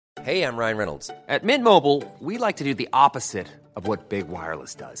Hey, I'm Ryan Reynolds. At Mint Mobile, we like to do the opposite of what Big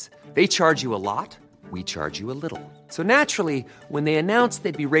Wireless does. They charge you a lot, we charge you a little. So naturally, when they announced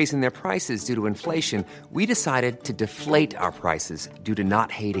they'd be raising their prices due to inflation, we decided to deflate our prices due to not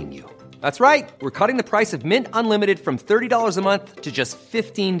hating you. That's right. We're cutting the price of Mint Unlimited from $30 a month to just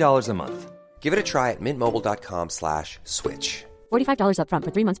 $15 a month. Give it a try at mintmobile.com/switch. $45 up front for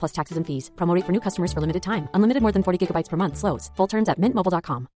 3 months plus taxes and fees. Promo rate for new customers for limited time. Unlimited more than 40 gigabytes per month. Slows full terms at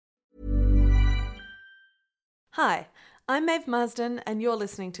mintmobile.com. Hi, I'm Maeve Marsden and you're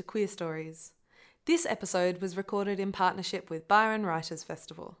listening to Queer Stories. This episode was recorded in partnership with Byron Writers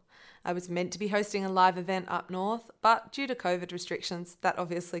Festival. I was meant to be hosting a live event up north, but due to COVID restrictions, that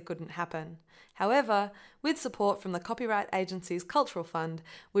obviously couldn't happen. However, with support from the Copyright Agency's Cultural Fund,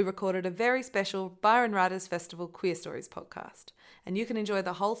 we recorded a very special Byron Writers Festival Queer Stories podcast. And you can enjoy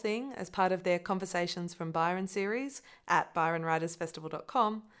the whole thing as part of their Conversations from Byron series at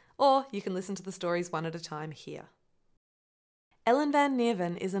byronwritersfestival.com, or you can listen to the stories one at a time here. Ellen van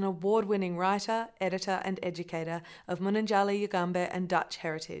Neervan is an award-winning writer, editor and educator of Mununjali, Yugambeh and Dutch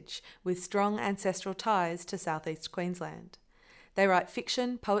heritage, with strong ancestral ties to southeast Queensland. They write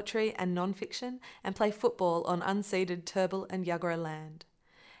fiction, poetry and non-fiction and play football on unceded Turrbal and Yuggera land.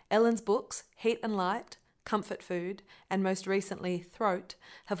 Ellen's books, Heat and Light, Comfort Food and most recently Throat,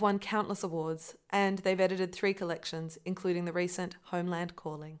 have won countless awards, and they've edited 3 collections, including the recent Homeland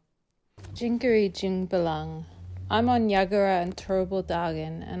Calling. Jinkari Jingbalang. I'm on Yuggera and Turrbal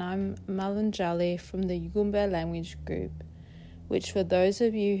Dargan, and I'm Mulunjali from the Yugambeh language group, which for those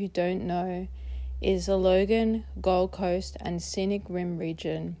of you who don't know, is the Logan, Gold Coast and Scenic Rim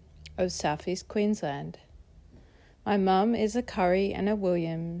region of southeast Queensland. My mum is a Curry and a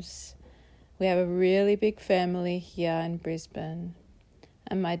Williams. We have a really big family here in Brisbane,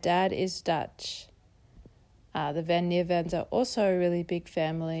 and my dad is Dutch. The Van Neervans are also a really big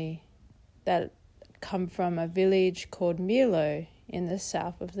family that come from a village called Mierlo in the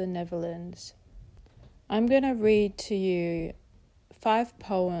south of the Netherlands. I'm going to read to you 5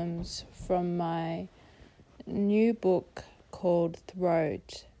 poems from my new book called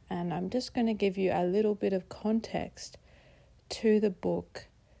Throat, and I'm just going to give you a little bit of context to the book,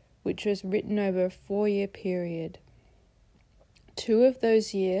 which was written over a 4-year period. 2 of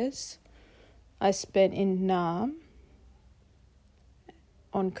those years I spent in Naarm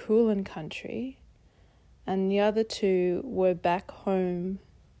on Kulin country, and the other 2 were back home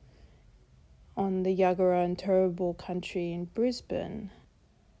on the Yuggera and Turrbal country in Brisbane.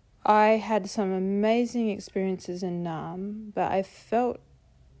 I had some amazing experiences in Naarm, but I felt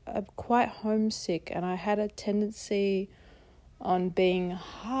quite homesick, and I had a tendency on being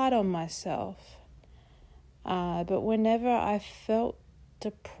hard on myself. But whenever I felt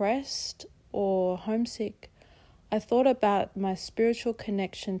depressed or homesick, I thought about my spiritual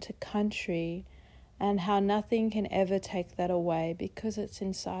connection to country and how nothing can ever take that away because it's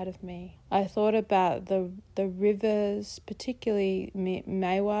inside of me. I thought about the rivers, particularly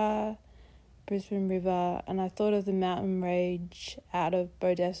Maiwar, Brisbane River, and I thought of the mountain range out of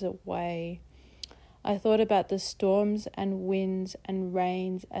Beaudesert Way. I thought about the storms and winds and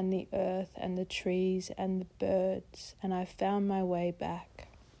rains and the earth and the trees and the birds, and I found my way back.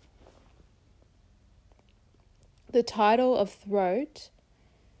 The title of Throat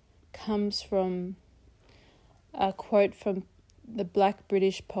comes from a quote from the Black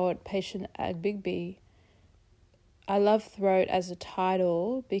British poet Patient Agbigby. I love Throat as a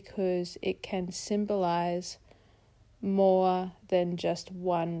title because it can symbolize more than just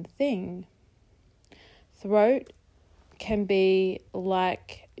one thing. Throat can be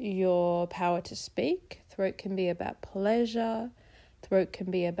like your power to speak. Throat can be about pleasure. Throat can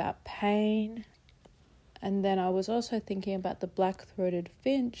be about pain. And then I was also thinking about the black-throated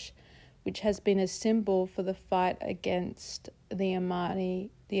finch, which has been a symbol for the fight against the Adani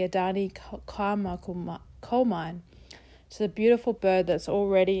coal mine. It's a beautiful bird that's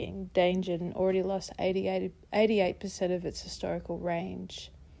already endangered and already lost 88% of its historical range.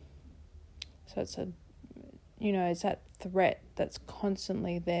 So it's that threat that's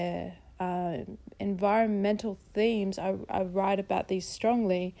constantly there. Environmental themes, I write about these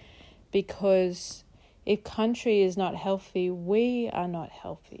strongly because if country is not healthy, we are not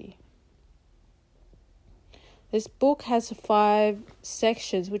healthy. This book has 5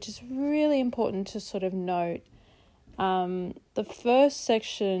 sections, which is really important to sort of note. The first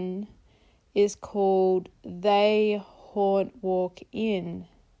section is called They Haunt Walk In.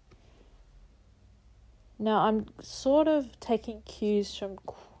 Now, I'm sort of taking cues from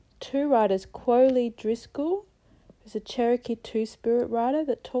 2 writers, Crowley Driscoll, who's a Cherokee Two-Spirit writer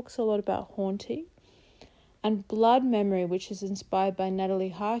that talks a lot about haunting, and Blood Memory, which is inspired by Natalie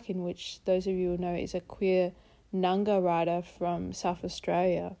Harkin, which those of you who know is a queer Nunga writer from South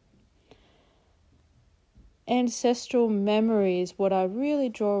Australia. Ancestral memory is what I really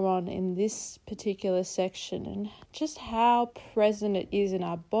draw on in this particular section, and just how present it is in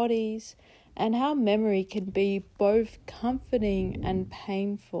our bodies and how memory can be both comforting and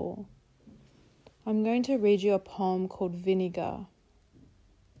painful. I'm going to read you a poem called Vinegar.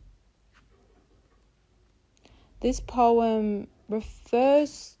 This poem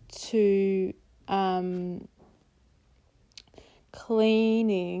refers to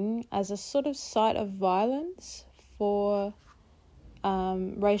cleaning as a sort of site of violence for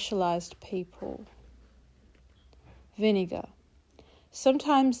racialized people. Vinegar.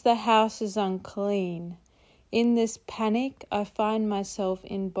 Sometimes the house is unclean. In this panic, I find myself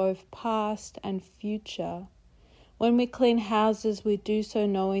in both past and future. When we clean houses, we do so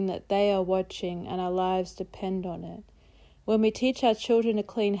knowing that they are watching and our lives depend on it. When we teach our children to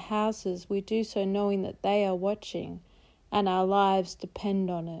clean houses, we do so knowing that they are watching and our lives depend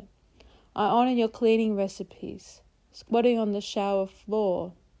on it. I honor your cleaning recipes, squatting on the shower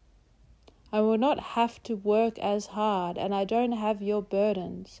floor. I will not have to work as hard, and I don't have your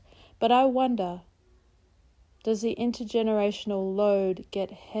burdens, but I wonder, does the intergenerational load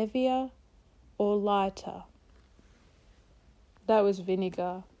get heavier or lighter? That was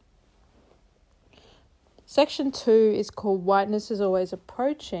Vinegar. Section 2 is called Whiteness is Always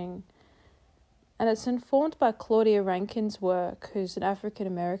Approaching, and it's informed by Claudia Rankine's work, who's an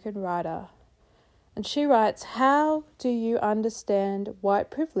African-American writer. And she writes, how do you understand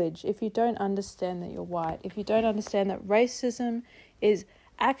white privilege if you don't understand that you're white? If you don't understand that racism is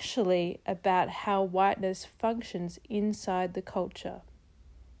actually about how whiteness functions inside the culture.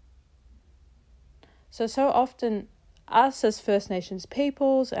 So often us as First Nations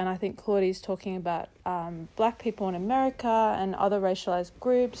peoples, and I think Claudia's talking about Black people in America and other racialized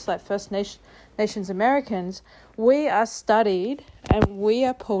groups like First Nations Americans, we are studied and we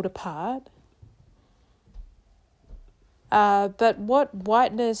are pulled apart. But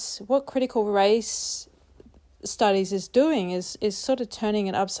what critical race studies is doing is sort of turning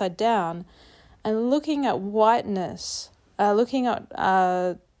it upside down and looking at whiteness, looking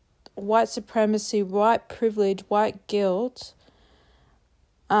at white supremacy, white privilege, white guilt.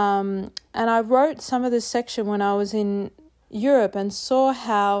 And I wrote some of this section when I was in Europe and saw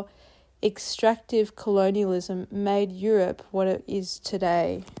how extractive colonialism made Europe what it is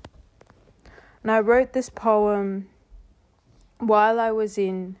today. And I wrote this poem while I was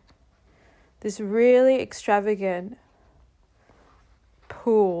in this really extravagant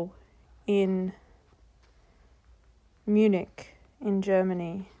pool in Munich in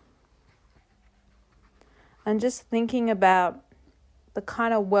Germany. And just thinking about the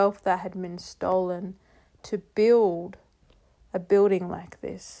kind of wealth that had been stolen to build a building like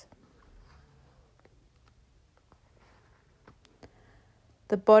this.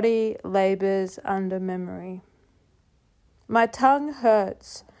 The body labors under memory. My tongue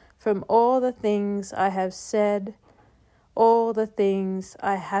hurts from all the things I have said, all the things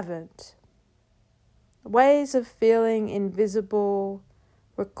I haven't. Ways of feeling invisible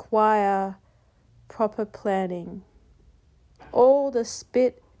require proper planning. All the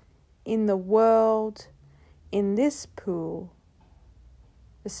spit in the world, in this pool,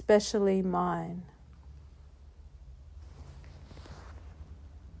 especially mine.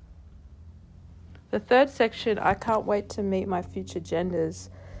 The third section, I Can't Wait to Meet My Future Genders,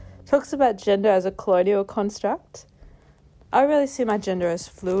 talks about gender as a colonial construct. I really see my gender as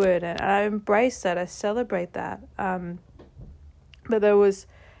fluid, and I embrace that, I celebrate that. But there was,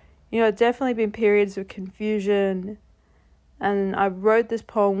 definitely been periods of confusion, and I wrote this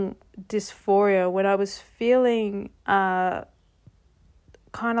poem, Dysphoria, when I was feeling kind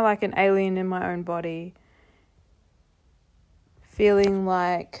of like an alien in my own body, feeling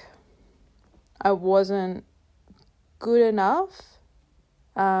like I wasn't good enough.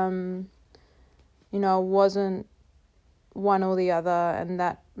 I wasn't one or the other, and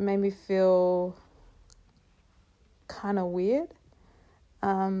that made me feel kind of weird.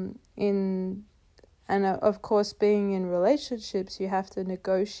 And of course, being in relationships, you have to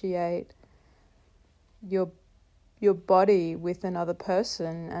negotiate your body with another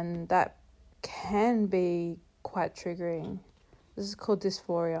person, and that can be quite triggering. This is called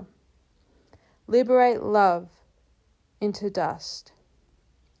Dysphoria. Liberate love into dust.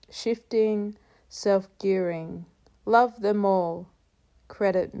 Shifting, self-gearing. Love them all.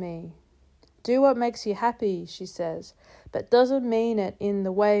 Credit me. Do what makes you happy, she says, but doesn't mean it in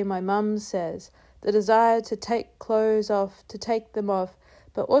the way my mum says. The desire to take clothes off, to take them off,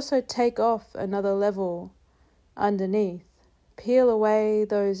 but also take off another level. underneath. Peel away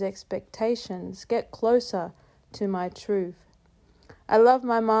those expectations. Get closer to my truth. I love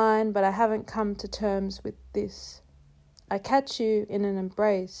my mind, but I haven't come to terms with this. I catch you in an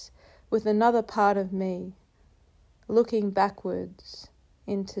embrace with another part of me, looking backwards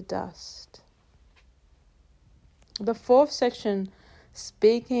into dust. The fourth section,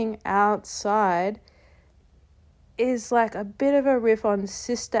 Speaking Outside, is like a bit of a riff on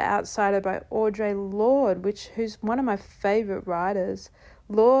Sister Outsider by Audre Lorde, who's one of my favorite writers.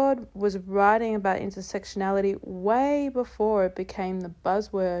 Lorde was writing about intersectionality way before it became the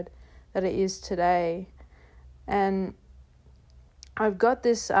buzzword that it is today. And I've got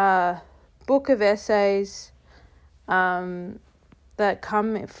this book of essays that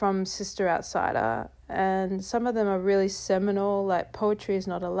come from Sister Outsider, and some of them are really seminal, like Poetry is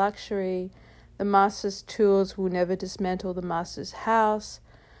Not a Luxury, The Master's Tools Will Never Dismantle the Master's House.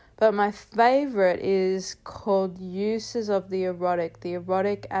 But my favorite is called Uses of the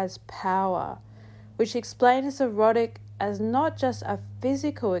Erotic as Power, which explains erotic as not just a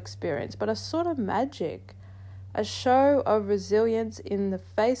physical experience, but a sort of magic, a show of resilience in the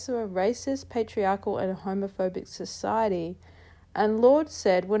face of a racist, patriarchal, and homophobic society. And Lorde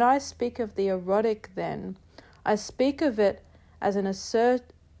said, when I speak of the erotic then, I speak of it as an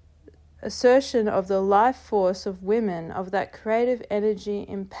assertion of the life force of women, of that creative energy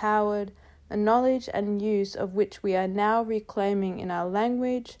empowered, the knowledge and use of which we are now reclaiming in our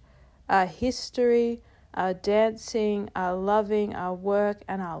language, our history, our dancing, our loving, our work,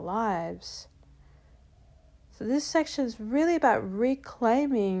 and our lives. So this section is really about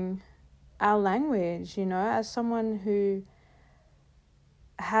reclaiming our language, as someone who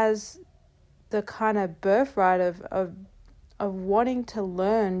has the kind of birthright of wanting to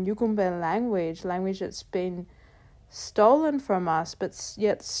learn Yugambeh language that's been stolen from us, but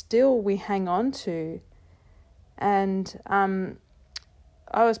yet still we hang on to. And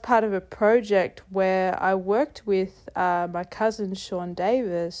I was part of a project where I worked with my cousin Sean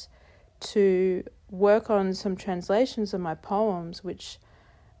Davis to work on some translations of my poems, which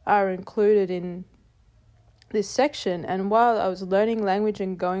are included in this section. And while I was learning language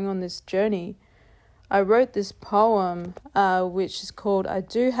and going on this journey, I wrote this poem which is called I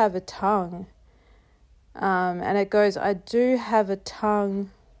Do Have a Tongue. And it goes, I do have a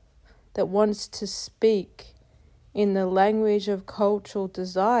tongue that wants to speak in the language of cultural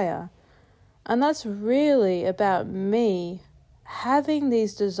desire. And that's really about me having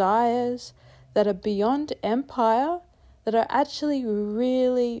these desires that are beyond empire, that are actually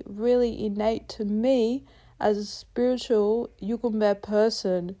really, really innate to me as a spiritual Yugambeh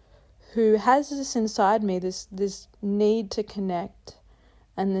person who has this inside me, this need to connect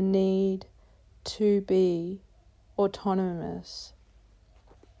and the need to be autonomous.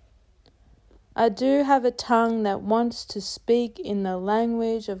 I do have a tongue that wants to speak in the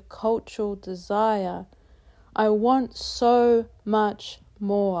language of cultural desire. I want so much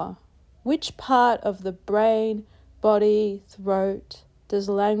more. Which part of the brain, body, throat does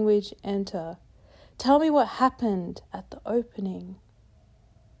language enter? Tell me what happened at the opening.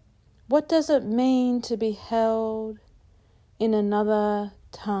 What does it mean to be held in another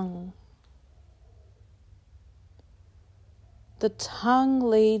tongue? The tongue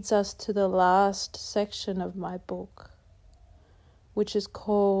leads us to the last section of my book, which is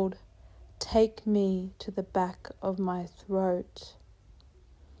called Take Me to the Back of My Throat.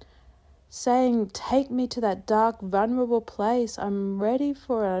 Saying, take me to that dark, vulnerable place. I'm ready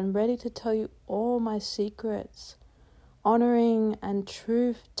for it. I'm ready to tell you all my secrets. Honoring and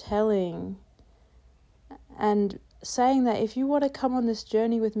truth-telling. And saying that if you want to come on this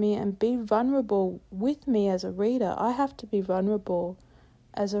journey with me and be vulnerable with me as a reader, I have to be vulnerable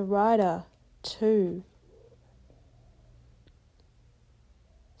as a writer too.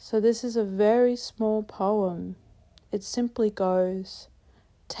 So this is a very small poem. It simply goes,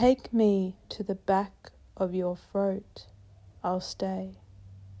 take me to the back of your throat, I'll stay.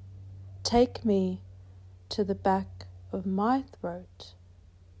 Take me to the back of my throat,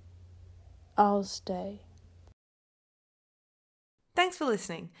 I'll stay. Thanks for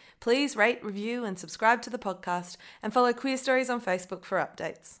listening. Please rate, review, and subscribe to the podcast, and follow Queer Stories on Facebook for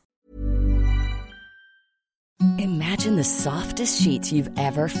updates. Imagine the softest sheets you've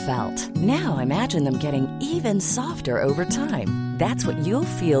ever felt. Now imagine them getting even softer over time. That's what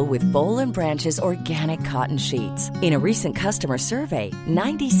you'll feel with Boll & Branch's organic cotton sheets. In a recent customer survey,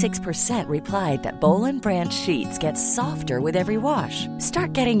 96% replied that Boll & Branch sheets get softer with every wash.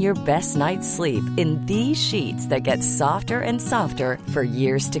 Start getting your best night's sleep in these sheets that get softer and softer for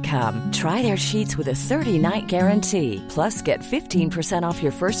years to come. Try their sheets with a 30-night guarantee. Plus, get 15% off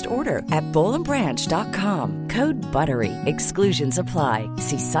your first order at bollandbranch.com. Code BUTTERY. Exclusions apply.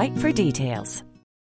 See site for details.